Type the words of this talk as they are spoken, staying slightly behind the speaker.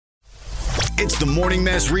It's the Morning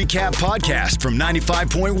Mess Recap Podcast from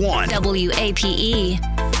 95.1 WAPE.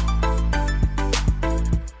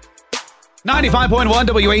 95.1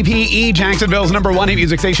 WAPE, Jacksonville's number one hit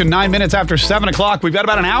music station, 9 minutes after 7 o'clock. We've got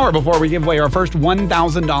about an hour before we give away our first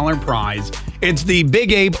 $1,000 prize. It's the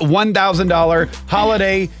Big Ape $1,000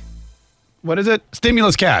 holiday, what is it?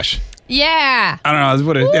 Stimulus cash. Yeah. I don't know. That's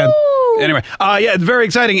what it, yeah. Anyway, yeah, it's very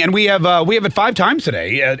exciting. And we have it 5 times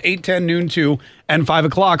today at 8, 10, noon, 2, and 5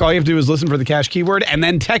 o'clock. All you have to do is listen for the cash keyword and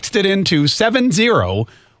then text it into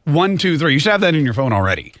 70123. You should have that in your phone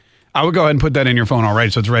already. I would go ahead and put that in your phone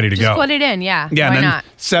already so it's ready to go. Just put it in, yeah. Yeah, Why and then not?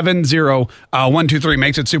 70123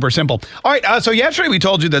 makes it super simple. All right, so yesterday we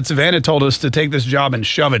told you that Savannah told us to take this job and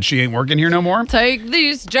shove it. She ain't working here no more. Take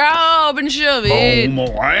this job and shove it.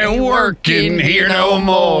 Oh, I ain't working here no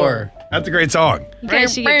more. That's a great song. You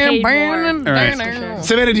guys should get paid more. All right.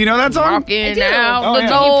 Savannah, do you know that song? Walking do. out Oh, the yeah.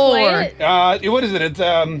 door. Play it? What is it? It's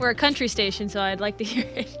We're a country station, so I'd like to hear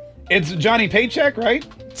it. it's Johnny Paycheck, right?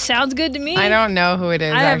 Sounds good to me. I don't know who it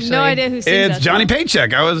is, I have actually. no idea who sings It's that Johnny song. Paycheck.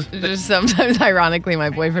 Just sometimes, ironically, my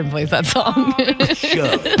boyfriend plays that song.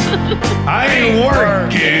 I ain't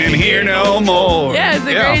working here no more. Yeah, it's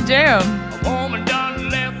a great jam. Woman done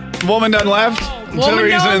left. Woman done left.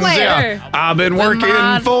 Yeah, I've been working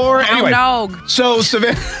my for hound anyway. dog. So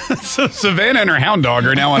Savannah and her hound dog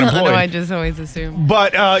are now I unemployed. know, I just always assume.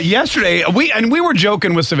 But yesterday, we were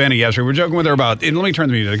joking with Savannah yesterday. We were joking with her about, and let me turn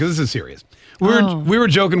the music because this is serious. We were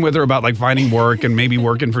joking with her about like finding work and maybe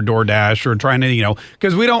working for DoorDash or trying to,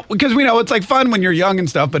 because we know it's like fun when you're young and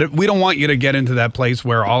stuff, but we don't want you to get into that place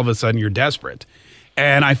where all of a sudden you're desperate.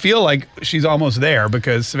 And I feel like she's almost there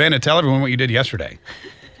because Savannah, tell everyone what you did yesterday.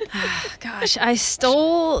 Gosh, I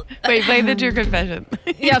stole... Wait, play the true confession.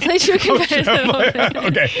 Yeah, play True Confession.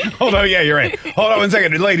 Okay, hold on. Yeah, you're right. Hold on 1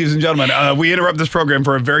 second. Ladies and gentlemen, we interrupt this program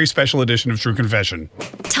for a very special edition of True Confession.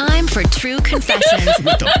 Time for True Confessions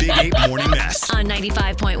with the Big Ape Morning Mess. on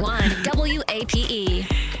 95.1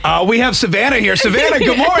 WAPE. We have Savannah here. Savannah,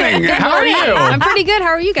 good morning. How are you? I'm pretty good. How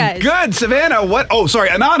are you guys? Good, Savannah. What? Oh, sorry,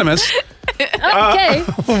 anonymous. Okay.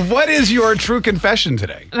 What is your true confession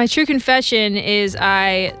today? My true confession is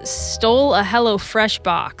I stole a HelloFresh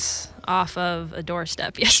box off of a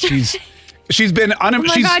doorstep yesterday. She's been Oh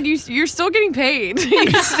my God, you're still getting paid.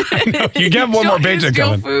 I know, you get one more paycheck Steal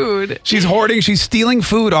coming. food. She's hoarding. She's stealing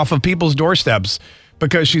food off of people's doorsteps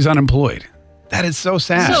because she's unemployed. That is so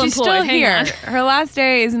sad. So She's still employed, hang here. on. Her last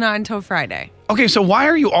day is not until Friday. Okay, so why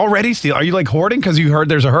are you already stealing? Are you like hoarding because you heard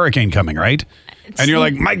there's a hurricane coming, right? And you're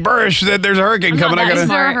like, Mike Burrish said there's a hurricane coming. not that Is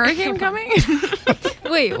there a smart. hurricane coming?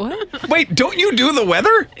 Wait, what? Wait, don't you do the weather?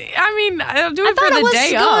 I mean, I'll do I it for thought it the was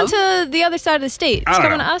day going of. to the other side of the state. It's don't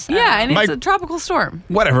coming know. to us. Yeah, and Mike- it's a tropical storm.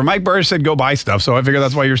 Whatever. Mike Burrish said go buy stuff, so I figure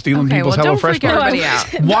that's why you're stealing Okay, people's well, don't HelloFresh freak boxes. everybody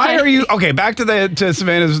out. Why are you okay? Back to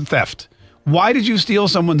Savannah's theft. Why did you steal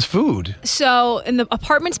someone's food? So in the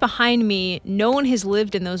apartments behind me, no one has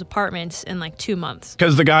lived in those apartments in like 2 months.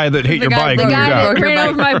 Because the guy that hit The your guy- bike the moved guy out. that ran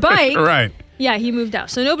over my bike. Right. Yeah, he moved out.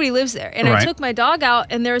 So nobody lives there. And Right. I took my dog out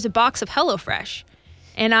and there was a box of HelloFresh.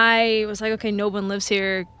 And I was like, okay, no one lives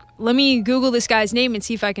here. Let me Google this guy's name and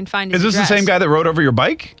see if I can find his Is this address. the same guy that rode over your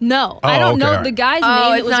bike? No, Oh, I don't okay, know all right. the guy's name.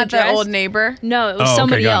 Oh, It it's was not addressed. the old neighbor? No, it was Oh, okay,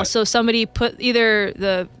 somebody got else. it. So somebody put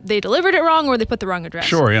either they delivered it wrong or they put the wrong address.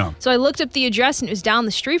 Sure, yeah. So I looked up the address and it was down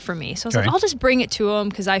the street from me. So I was Okay. like, I'll just bring it to him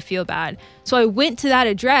because I feel bad. So I went to that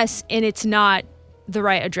address and it's not the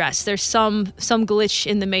right address. There's some glitch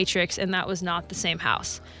in the matrix and that was not the same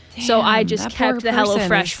house. So I just that poor kept the person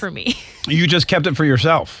HelloFresh is- for me. You just kept it for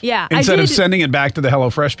yourself. Yeah, I Instead of did- sending it back to the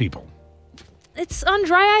HelloFresh people. It's on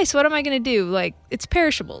dry ice. What am I going to do? Like, it's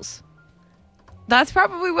perishables. That's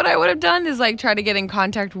probably what I would have done is like try to get in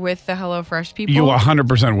contact with the HelloFresh people. You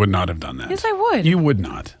 100% would not have done that. Yes, I would. You would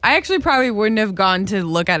not. I actually probably wouldn't have gone to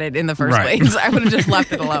look at it in the first Right. place. I would have just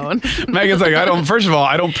left it alone. Megan's like, first of all,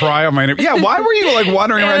 I don't pry on my neighbor. Yeah, why were you like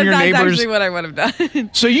wandering around your That's neighbor's? actually what I would have done.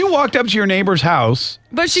 So you walked up to your neighbor's house,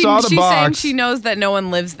 But saw the she's box. saying she knows that no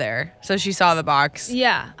one lives there. So she saw the box.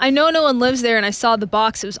 Yeah, I know no one lives there, and I saw the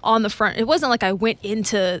box. It was on the front. It wasn't like I went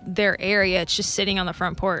into their area. It's just sitting on the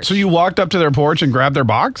front porch. So you walked up to their porch and grabbed their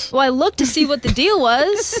box? Well, I looked to see what the deal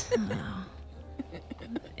was.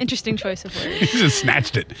 Interesting choice of words. You just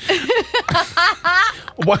snatched it.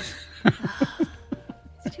 What?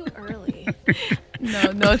 It's too early.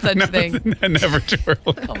 No such thing. Never too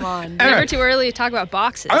early. Come on. Never too early to talk about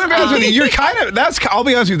boxes. I'm gonna be honest with you. You're kind of. I'll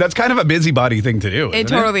be honest with you. That's kind of a busybody thing to do. It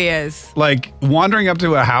isn't totally is. Like wandering up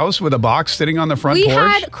to a house with a box sitting on the front We porch.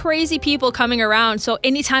 had crazy people coming around, so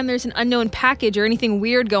anytime there's an unknown package or anything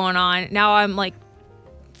weird going on, now I'm like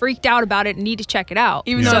freaked out about it and need to check it out.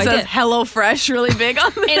 Even though it says HelloFresh really big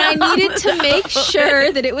on it. And I needed to make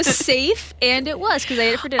sure that it was safe, and it was because I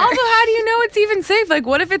ate it for dinner. Also, how do you know it's even safe? Like,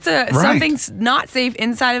 what if it's something's not safe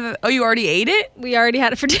inside of it? Oh, you already ate it? We already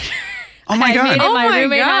had it for dinner. Oh my God. My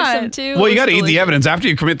roommate had some too. Well, you got to eat the evidence. After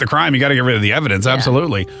you commit the crime, you got to get rid of the evidence. Yeah.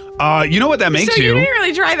 Absolutely. You know what that makes you? So you didn't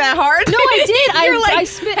really try that hard? No, I did. You're like,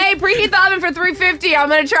 hey, preheat the oven for 350. I'm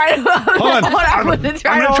going to try to... Hold on. I'm going to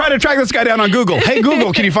try to track this guy down on Google. Hey,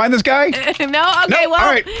 Google, can you find this guy? No? Okay, no? Well... All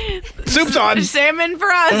right. Soup's on. Salmon for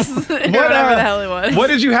us. Whatever the hell it was. What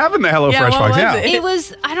did you have in the HelloFresh box? It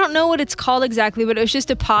was, I don't know what it's called exactly, but it was just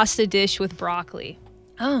a pasta dish with broccoli.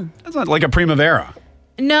 Oh. That's not like a Primavera.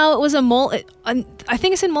 No, it was I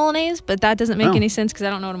think it's in Bolognese, but that doesn't make any sense because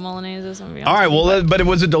I don't know what a Bolognese is. All right, well, but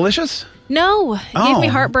was it delicious? No, it gave me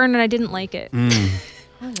heartburn and I didn't like it. Wow.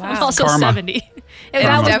 I'm also karma. 70. It's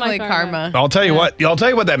definitely karma. I'll tell you what. I'll tell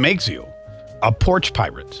you what that makes you. A porch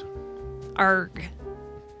pirate. Arg.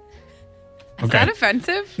 Is that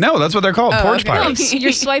offensive? No, that's what they're called, porch pirates. No,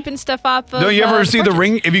 you're swiping stuff off of... No, you ever see the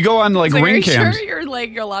ring? If you go on like ring cams... Are you sure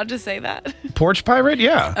you're allowed to say that? Porch pirate?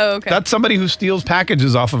 Yeah. Oh, okay. That's somebody who steals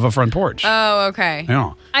packages off of a front porch. Oh, okay.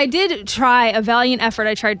 Yeah. I did try a valiant effort.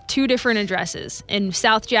 I tried 2 different addresses in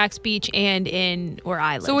South Jacks Beach and in where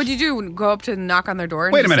I live. So what'd you do? Go up to knock on their door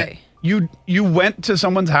and Wait a minute. You went to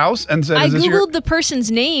someone's house and said, I Googled the person's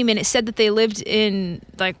name and it said that they lived in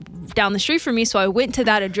like down the street from me. So I went to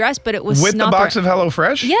that address, but it was with not the box of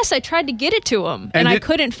HelloFresh? Yes, I tried to get it to him and I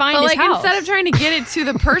couldn't find his house. Instead of trying to get it to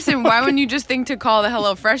the person, why wouldn't you just think to call the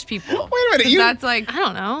HelloFresh people? Wait a minute. That's like, I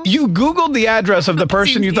don't know. You Googled the address of the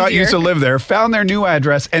person you thought used to live there, found their new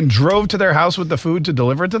address, and drove to their house with the food to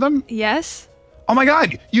deliver it to them? Yes. Oh my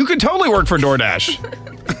God, you could totally work for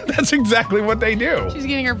DoorDash. That's exactly what they do. She's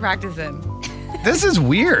getting her practice in. This is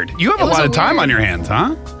weird. You have a lot of time on your hands,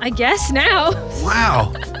 huh? I guess now.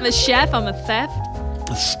 Wow. I'm a chef. I'm a theft.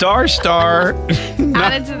 Star.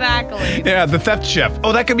 Added to the accolade. Yeah, the theft chef.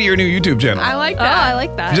 Oh, that could be your new YouTube channel. I like that. Oh, I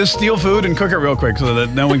like that. Just steal food and cook it real quick so that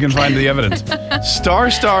no one can find the evidence. Star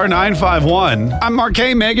 951. I'm Mark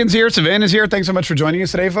K. Megan's here. Savannah's here. Thanks so much for joining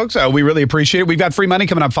us today, folks. We really appreciate it. We've got free money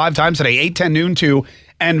coming up 5 times today, 8, 10, noon, 2,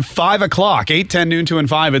 and 5 o'clock. 8, 10, noon, 2, and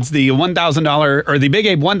 5. It's the $1,000 or the Big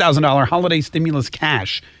Abe $1,000 holiday stimulus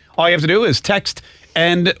cash. All you have to do is text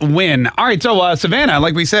and win. All right, so Savannah,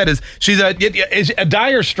 like we said, she's a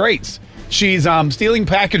dire straits. She's stealing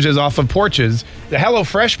packages off of porches, the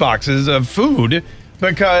HelloFresh boxes of food,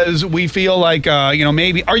 because we feel like,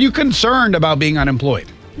 maybe. Are you concerned about being unemployed?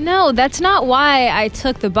 No, that's not why I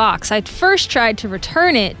took the box. I first tried to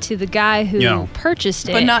return it to the guy who purchased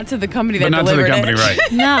it. But not to the company that delivered it. But not to the company,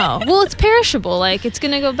 right. No. Well, it's perishable. Like, it's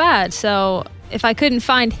going to go bad. So if I couldn't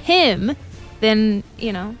find him, then,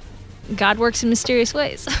 God works in mysterious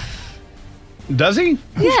ways. Does he?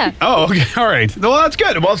 Yeah. Oh, okay. All right. Well, that's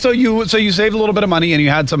good. Well, so you saved a little bit of money and you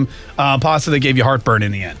had some pasta that gave you heartburn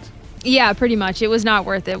in the end. Yeah, pretty much. It was not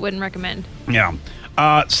worth it. Wouldn't recommend. Yeah.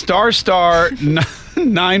 Star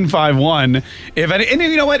 951. And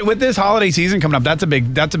you know what? With this holiday season coming up, that's a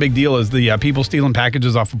big deal. Is the people stealing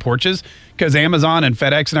packages off of porches, because Amazon and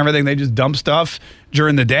FedEx and everything, they just dump stuff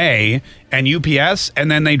during the day, and UPS, and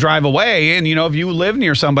then they drive away. And if you live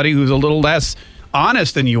near somebody who's a little less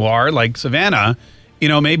honest than you are, like Savannah,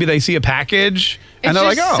 maybe they see a package and they're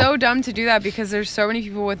like, "Oh, so dumb to do that," because there's so many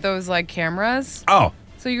people with those like cameras. Oh,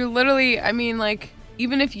 so you're literally,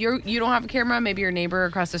 even if you don't have a camera, maybe your neighbor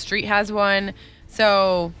across the street has one.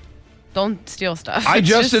 So don't steal stuff.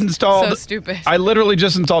 It's installed. So stupid. I literally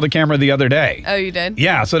just installed a camera the other day. Oh, you did?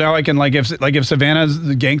 Yeah. So now I can if Savannah's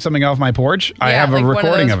ganked something off my porch, I have a recording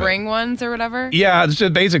one of those of it. Ring ones or whatever. Yeah, it's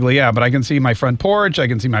just basically but I can see my front porch, I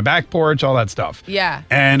can see my back porch, all that stuff. Yeah.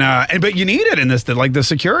 And but you need it in this, like the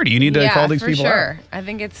security. You need to call these people sure. out. I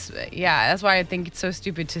think that's why I think it's so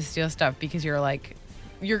stupid to steal stuff, because you're like,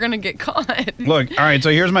 you're going to get caught. Look, all right,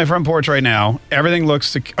 so here's my front porch right now. Everything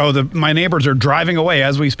looks my neighbors are driving away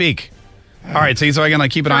as we speak. All right, see, so I can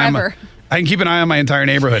keep an eye on my entire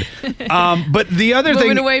neighborhood. But the other thing,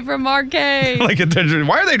 moving away from Mark K.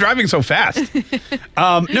 Why are they driving so fast?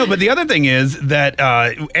 No, but the other thing is that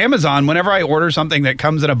Amazon, whenever I order something that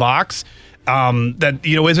comes in a box that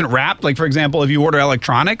isn't wrapped, like for example, if you order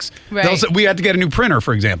electronics, they'll say, we have to get a new printer,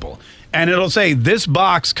 for example. And it'll say, this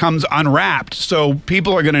box comes unwrapped, so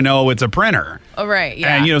people are going to know it's a printer. Oh, right,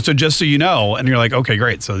 yeah. And, so just so you know, and you're like, okay,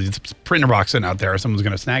 great. So it's a printer box sitting out there. Someone's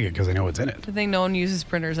going to snag it because they know what's in it. I think no one uses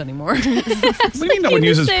printers anymore. What do you mean no one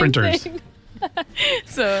uses printers?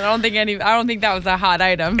 So I don't think that was a hot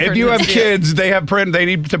item. If you have kids, they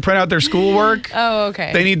need to print out their schoolwork. Oh,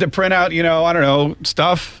 okay. They need to print out, I don't know,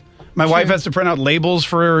 stuff. My wife has to print out labels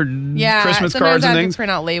for Yeah, Christmas sometimes cards I and have things. to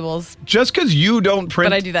print out labels, Just because you don't print.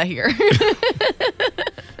 but I do that here.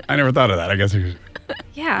 I never thought of that. I guess.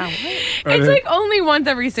 Yeah. It's like only once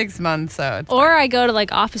every 6 months, so it's Or I go to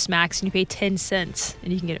like Office Max and you pay 10 cents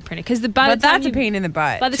and you can get it printed. Because but that's a pain in the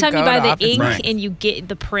butt. By the to time you go buy to the Office ink Max. and you get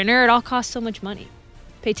the printer, it all costs so much money.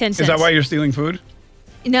 Pay 10 cents. Is that why you're stealing food?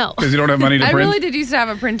 No. Because you don't have money to I print? really did used to have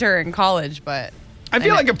a printer in college, but I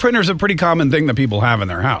feel like a printer's a pretty common thing that people have in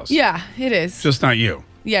their house. yeah, it is. Just not you.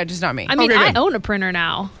 Yeah, just not me. I mean, Okay, I good. own a printer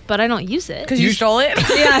now, but I don't use it. Because you stole it?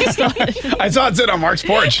 Yeah, I stole it. I saw it sit on Mark's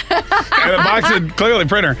porch. And the box said clearly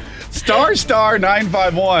printer. **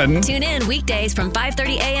 951. Tune in weekdays from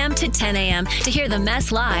 5:30 a.m. to 10 a.m. to hear the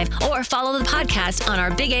mess live or follow the podcast on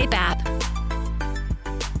our Big Ape app.